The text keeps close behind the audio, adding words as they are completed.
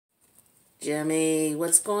Jimmy,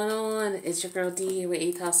 what's going on? It's your girl D here with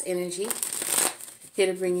ACESS Energy.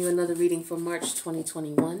 Here to bring you another reading for March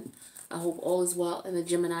 2021. I hope all is well in the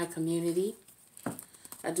Gemini community.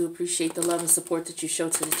 I do appreciate the love and support that you show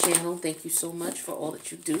to the channel. Thank you so much for all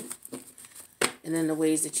that you do. And in the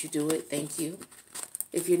ways that you do it, thank you.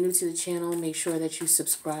 If you're new to the channel, make sure that you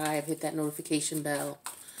subscribe, hit that notification bell.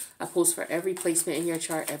 I post for every placement in your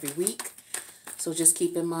chart every week. So just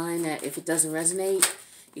keep in mind that if it doesn't resonate,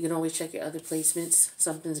 you can always check your other placements.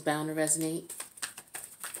 Something's bound to resonate.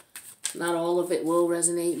 Not all of it will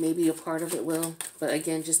resonate. Maybe a part of it will. But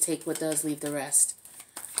again, just take what does, leave the rest.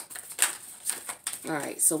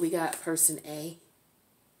 Alright, so we got person A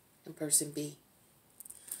and person B.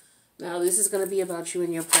 Now, this is going to be about you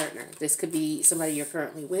and your partner. This could be somebody you're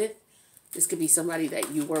currently with. This could be somebody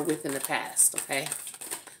that you were with in the past, okay?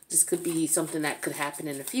 This could be something that could happen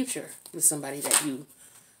in the future with somebody that you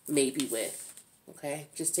may be with. Okay,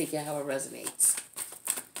 just take it how it resonates.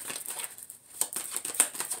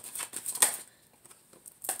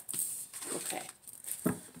 Okay,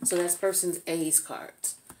 so that's person A's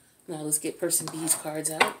cards. Now let's get person B's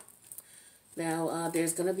cards out. Now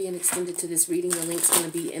there's going to be an extended to this reading. The link's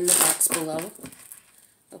going to be in the box below.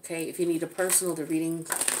 Okay, if you need a personal, the reading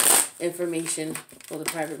information or the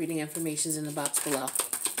private reading information is in the box below.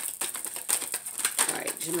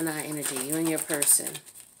 Alright, Gemini energy, you and your person.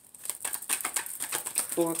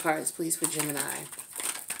 4 cards, please, for Gemini.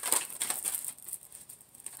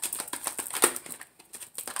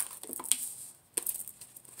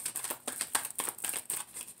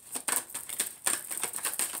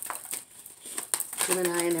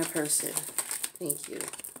 Gemini and their person. Thank you.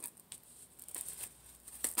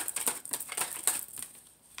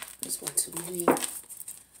 There's one too many.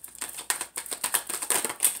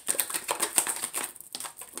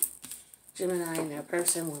 Gemini and their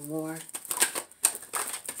person, one more.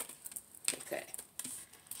 Okay.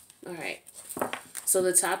 Alright. So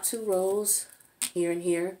the top 2 rows, here and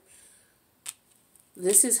here,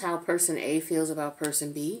 this is how person A feels about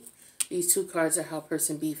person B. These 2 cards are how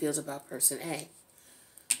person B feels about person A.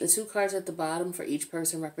 The 2 cards at the bottom for each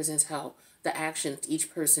person represents how the action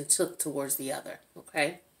each person took towards the other.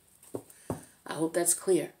 Okay? I hope that's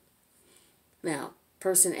clear. Now,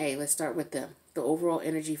 person A, let's start with them. The overall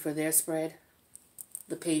energy for their spread,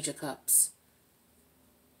 the Page of Cups.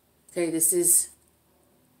 Okay, this is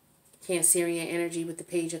Cancerian energy with the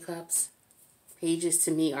Page of Cups. Pages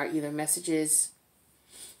to me are either messages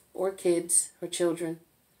or kids or children.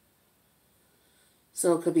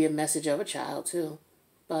 So it could be a message of a child too.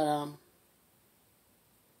 But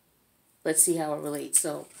let's see how it relates.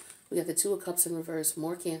 So we got the 2 of Cups in reverse,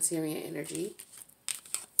 more Cancerian energy,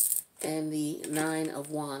 and the 9 of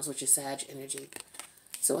Wands, which is Sag energy.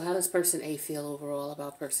 So how does person A feel overall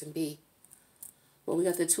about person B? Well, we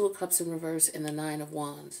got the 2 of Cups in reverse and the 9 of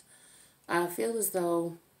Wands. I feel as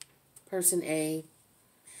though person A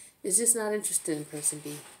is just not interested in person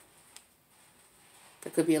B.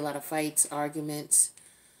 There could be a lot of fights, arguments,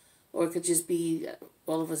 or it could just be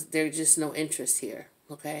all of us, there's just no interest here,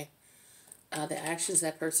 okay? The actions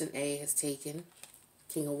that person A has taken,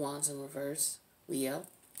 King of Wands in reverse, Leo.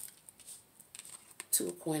 2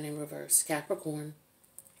 of Coin in reverse, Capricorn.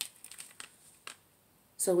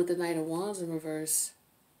 So with the Knight of Wands in reverse,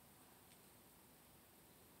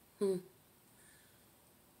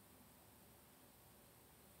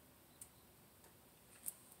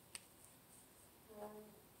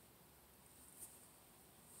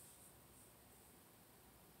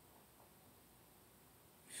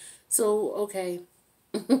 So, okay,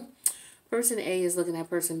 person A is looking at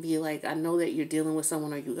person B like, I know that you're dealing with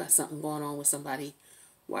someone or you got something going on with somebody.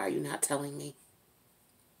 Why are you not telling me?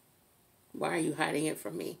 Why are you hiding it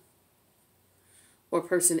from me? Or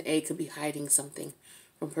person A could be hiding something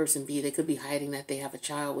from person B. They could be hiding that they have a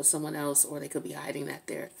child with someone else, or they could be hiding that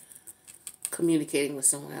they're communicating with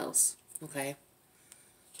someone else, okay?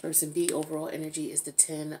 Person B overall energy is the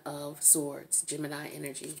 10 of Swords, Gemini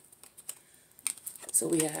energy. So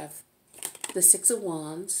we have the 6 of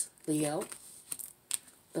Wands, Leo.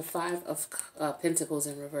 The 5 of Pentacles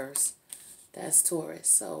in reverse, that's Taurus.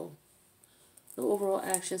 So the overall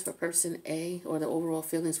actions for person A, or the overall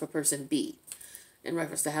feelings for person B, in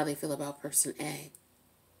reference to how they feel about person A.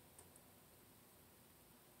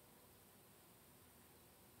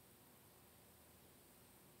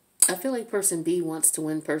 I feel like person B wants to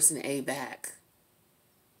win person A back.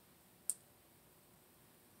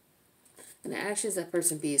 And the actions that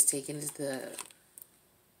person B is taking is the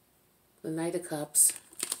Knight of Cups,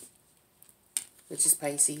 which is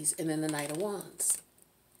Pisces, and then the Knight of Wands.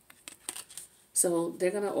 So they're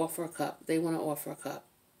going to offer a cup. They want to offer a cup.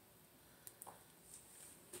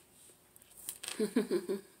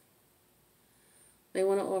 They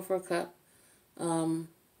want to offer a cup.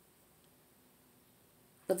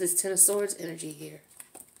 But this Ten of Swords energy here.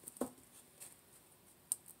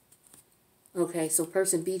 Okay, so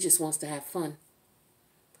person B just wants to have fun.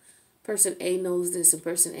 Person A knows this, and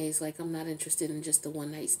person A is like, I'm not interested in just the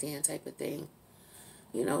one night stand type of thing.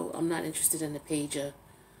 You know, I'm not interested in the Page of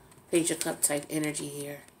Cup type energy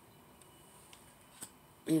here.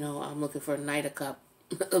 You know, I'm looking for a Knight of Cup,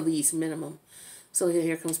 at least minimum. So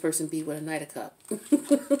here comes person B with a Knight of Cup.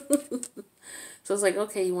 So it's like,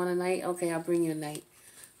 okay, you want a Knight? Okay, I'll bring you a Knight.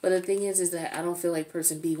 But the thing is that I don't feel like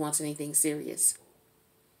person B wants anything serious.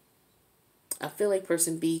 I feel like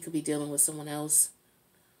person B could be dealing with someone else,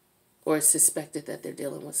 or it's suspected that they're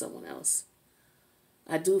dealing with someone else.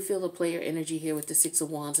 I do feel the player energy here with the Six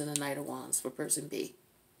of Wands and the Knight of Wands for person B.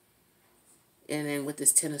 And then with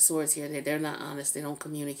this Ten of Swords here, they're not honest. They don't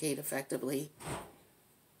communicate effectively.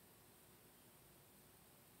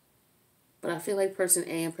 But I feel like person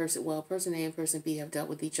A and person B have dealt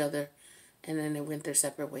with each other, and then they went their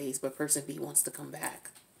separate ways, but person B wants to come back.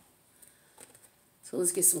 So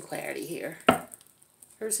let's get some clarity here.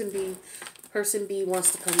 Person B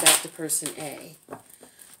wants to come back to person A.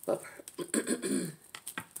 But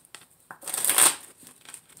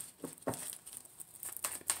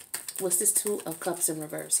what's this Two of Cups in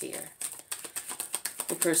reverse here?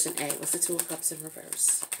 For person A, what's the Two of Cups in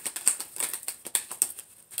reverse?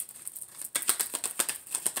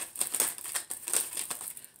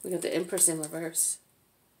 We got the Empress in reverse.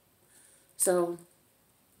 So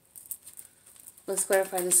let's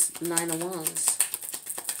clarify this Nine of Wands.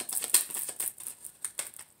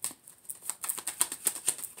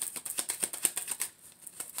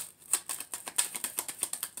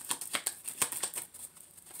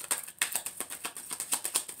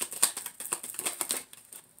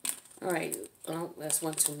 All right. Oh, that's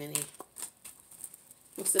one too many.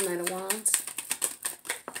 What's the Knight of Wands?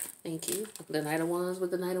 Thank you. The Knight of Wands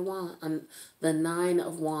with the Knight of Wands. The Nine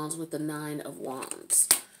of Wands with the Nine of Wands.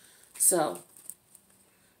 So,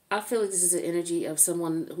 I feel like this is an energy of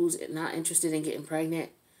someone who's not interested in getting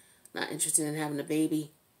pregnant, not interested in having a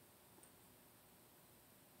baby.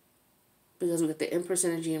 Because we got the Empress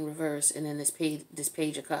energy in reverse, and then this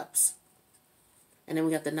Page of Cups. And then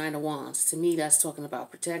we got the Nine of Wands. To me, that's talking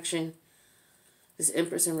about protection. This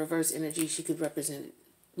Empress in reverse energy, she could represent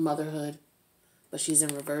motherhood. But she's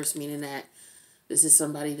in reverse, meaning that this is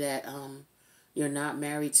somebody that you're not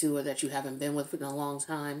married to, or that you haven't been with for a long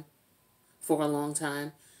time.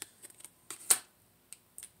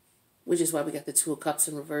 Which is why we got the Two of Cups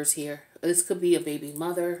in reverse here. This could be a baby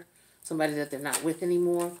mother, somebody that they're not with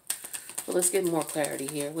anymore. But let's get more clarity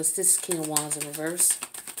here. What's this King of Wands in reverse?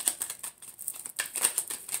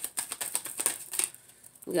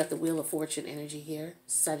 We got the Wheel of Fortune energy here.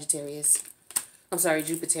 Sagittarius. I'm sorry,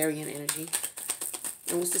 Jupiterian energy.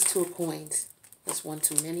 And what's this Two of Coins? That's one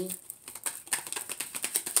too many.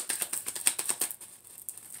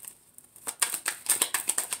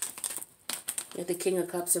 We have the King of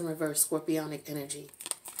Cups in reverse, Scorpionic energy,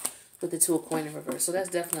 with the Two of Coins in reverse. So that's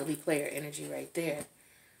definitely player energy right there.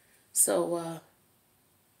 So,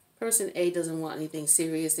 person A doesn't want anything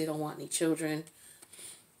serious. They don't want any children.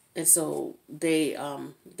 And so they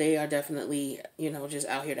are definitely, you know, just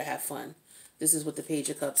out here to have fun. This is what the Page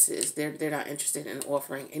of Cups is. They're not interested in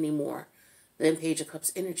offering any more than Page of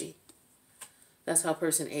Cups energy. That's how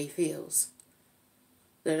person A feels.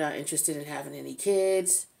 They're not interested in having any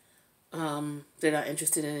kids. They're not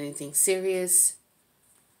interested in anything serious.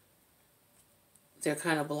 They're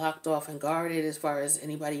kind of blocked off and guarded as far as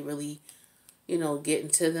anybody really, you know, getting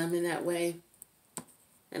to them in that way.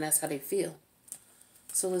 And that's how they feel.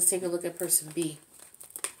 So let's take a look at person B.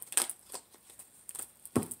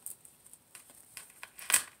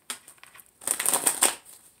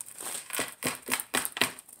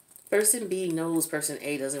 Person B knows person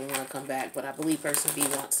A doesn't want to come back, but I believe person B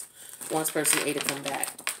wants person A to come back.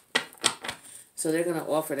 So they're gonna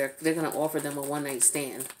offer them a one night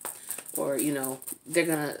stand, or you know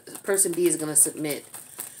person B is gonna submit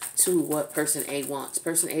to what person A wants.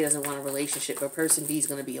 Person A doesn't want a relationship, but person B is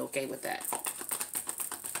gonna be okay with that.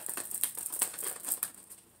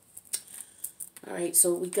 All right,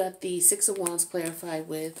 so we got the Six of Wands clarified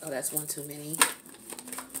with, oh, that's one too many.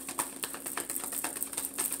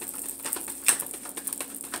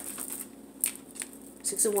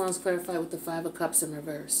 Six of Wands clarified with the Five of Cups in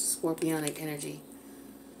reverse, Scorpionic energy.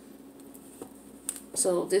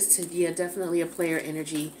 So this, yeah, definitely a player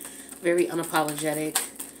energy, very unapologetic.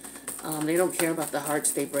 They don't care about the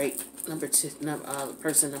hearts they break.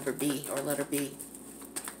 Person number B, or letter B.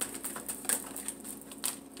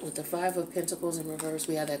 With the Five of Pentacles in reverse,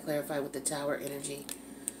 we have that clarified with the Tower energy.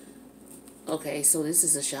 Okay, so this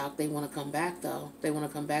is a shock. They want to come back, though. They want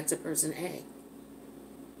to come back to person A.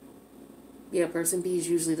 Yeah, person B is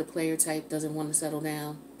usually the player type, doesn't want to settle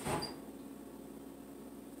down.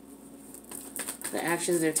 The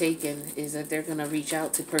actions they're taking is that they're going to reach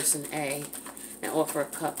out to person A and offer a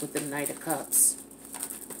cup with the Knight of Cups.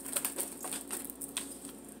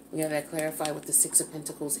 We have that clarified with the Six of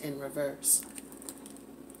Pentacles in reverse.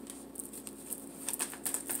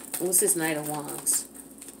 What's this Knight of Wands?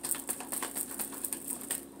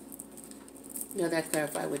 You have that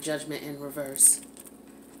clarified with Judgment in reverse.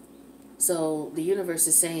 So the universe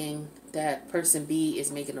is saying that person B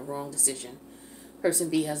is making the wrong decision. Person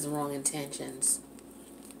B has the wrong intentions.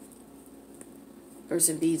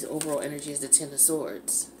 Person B's overall energy is the Ten of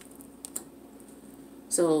Swords.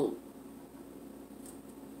 So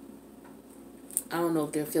I don't know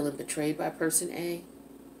if they're feeling betrayed by person A.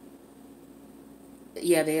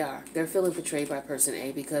 Yeah, they are. They're feeling betrayed by person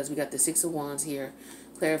A because we got the Six of Wands here,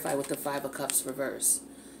 clarified with the Five of Cups reverse.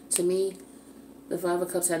 To me, the Five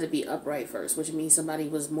of Cups had to be upright first, which means somebody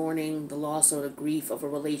was mourning the loss or the grief of a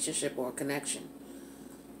relationship or a connection.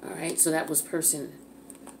 All right, so that was person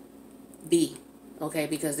B, okay,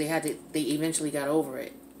 because they eventually got over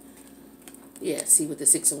it. Yeah, see, with the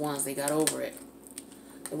Six of Wands, they got over it.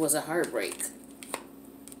 It was a heartbreak.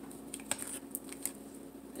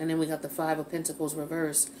 And then we got the Five of Pentacles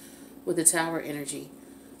reverse with the Tower energy.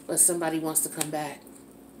 But somebody wants to come back.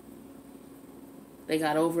 They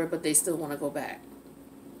got over it, but they still want to go back.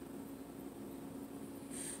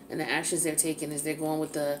 And the actions they're taking is they're going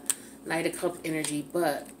with the Knight of Cup energy,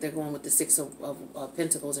 but they're going with the Six of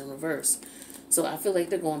Pentacles in reverse. So I feel like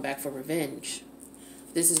they're going back for revenge.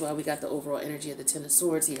 This is why we got the overall energy of the Ten of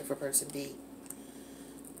Swords here for person B.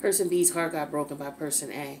 Person B's heart got broken by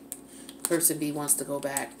person A. Person B wants to go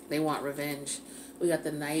back. They want revenge. We got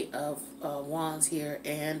the Knight of Wands here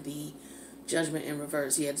and the Judgment in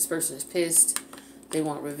reverse. Yeah, this person is pissed. They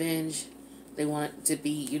want revenge. They want it to be,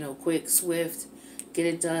 you know, quick, swift. Get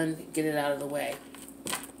it done. Get it out of the way.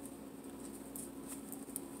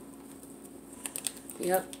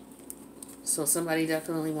 Yep. So somebody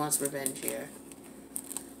definitely wants revenge here.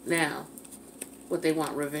 Now, what they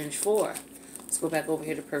want revenge for. Let's go back over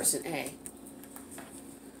here to person A.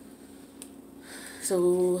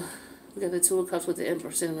 So we got the Two of Cups with the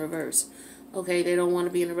Empress in reverse. Okay, they don't want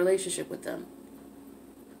to be in a relationship with them.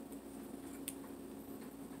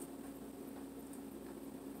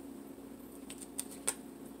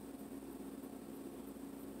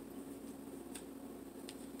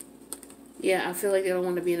 Yeah, I feel like they don't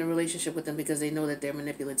want to be in a relationship with them because they know that they're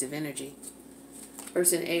manipulative energy.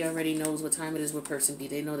 Person A already knows what time it is with person B.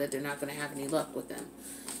 They know that they're not going to have any luck with them.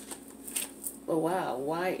 But wow,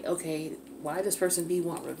 why? Okay, why does person B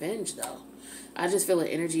want revenge though? I just feel an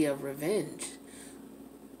energy of revenge.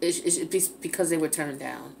 It's because they were turned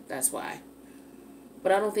down. That's why.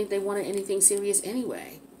 But I don't think they wanted anything serious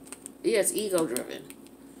anyway. Yeah, it's ego driven.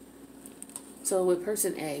 So with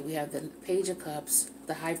person A, we have the Page of Cups,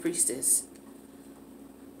 the High Priestess,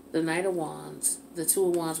 the Knight of Wands, the Two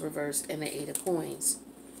of Wands reversed, and the Eight of Coins.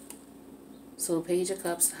 So Page of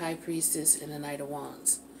Cups, High Priestess, and the Knight of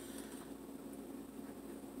Wands.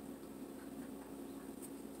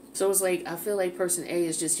 So it's like, I feel like person A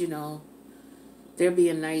is just, you know, they're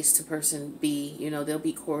being nice to person B. You know, they'll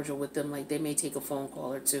be cordial with them. Like, they may take a phone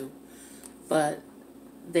call or two. But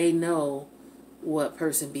they know what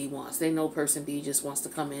person B wants. They know person B just wants to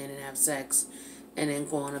come in and have sex and then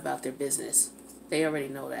go on about their business. They already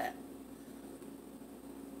know that.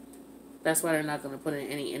 That's why they're not going to put in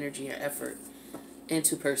any energy or effort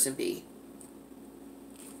into person B.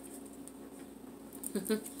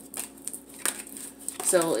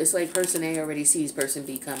 So it's like person A already sees person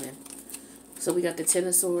B coming. So we got the Ten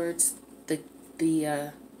of Swords, the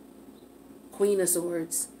Queen of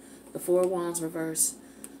Swords, the Four of Wands reverse,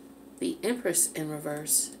 the Empress in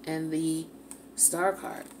reverse, and the Star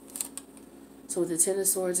card. So with the Ten of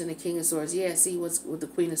Swords and the King of Swords, yeah, see what's with the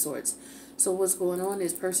Queen of Swords. So what's going on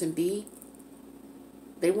is person B,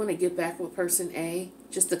 they want to get back with person A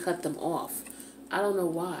just to cut them off. I don't know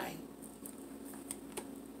why.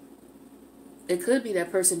 It could be that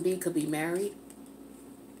person B could be married.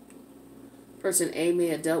 Person A may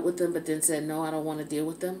have dealt with them but then said, no, I don't want to deal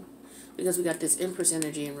with them. Because we got this Empress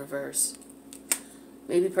energy in reverse.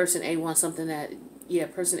 Maybe person A wants something that, yeah,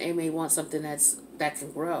 person A may want something that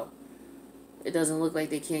can grow. It doesn't look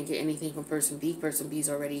like they can't get anything from person B. Person B's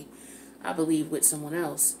already, I believe, with someone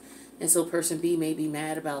else. And so person B may be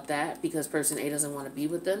mad about that because person A doesn't want to be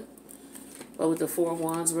with them. But with the Four of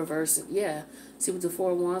Wands reverse, yeah. See, with the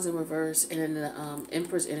Four of Wands in reverse, and then the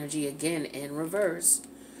Empress energy again in reverse,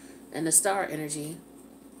 and the Star energy.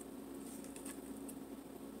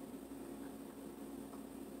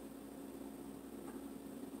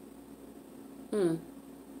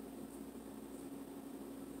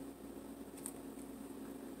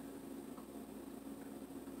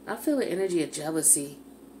 I feel the energy of jealousy.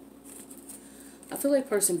 I feel like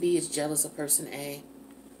person B is jealous of person A.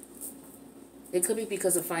 It could be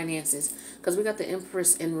because of finances. Because we got the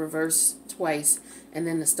Empress in reverse twice and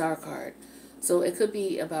then the Star card. So it could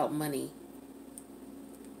be about money.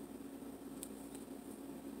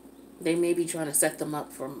 They may be trying to set them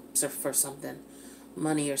up for something.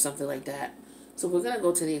 Money or something like that. So we're going to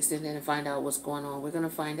go to the extended and find out what's going on. We're going to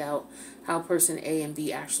find out how person A and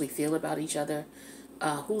B actually feel about each other.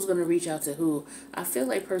 Who's going to reach out to who. I feel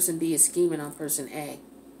like person B is scheming on person A.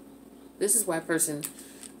 This is why person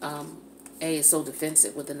A is so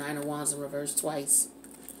defensive with the Nine of Wands in reverse twice.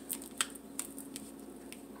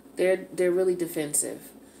 They're really defensive.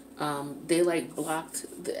 They like blocked.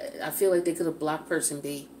 I feel like they could have blocked person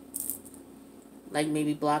B. Like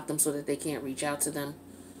maybe blocked them so that they can't reach out to them.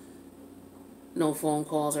 No phone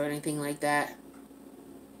calls or anything like that.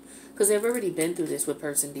 Because they've already been through this with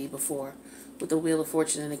person B before. With the Wheel of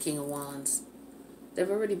Fortune and the King of Wands. They've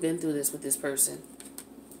already been through this with this person.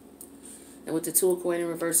 And with the Two of Coin in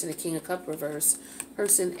reverse and the King of Cup reverse,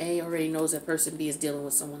 person A already knows that person B is dealing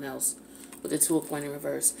with someone else. With the Two of Coin in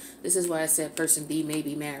reverse. This is why I said person B may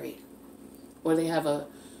be married. Or they have a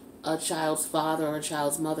child's father or a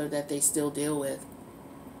child's mother that they still deal with.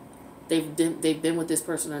 They've been with this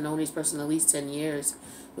person or known this person at least 10 years.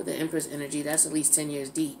 With the Empress energy, that's at least 10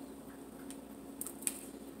 years deep.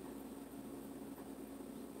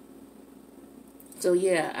 So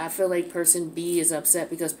yeah, I feel like person B is upset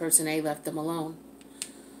because person A left them alone.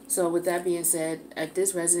 So with that being said, if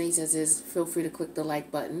this resonates as is, feel free to click the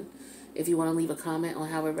like button. If you want to leave a comment on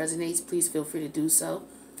how it resonates, please feel free to do so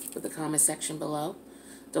with the comment section below.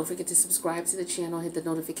 Don't forget to subscribe to the channel, hit the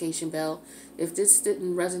notification bell. If this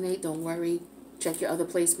didn't resonate, don't worry. Check your other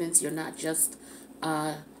placements. You're not just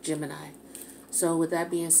Gemini. So with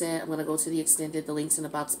that being said, I'm going to go to the extended. The link's in the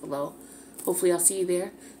box below. Hopefully I'll see you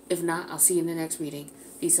there. If not, I'll see you in the next reading.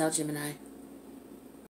 Peace out, Gemini.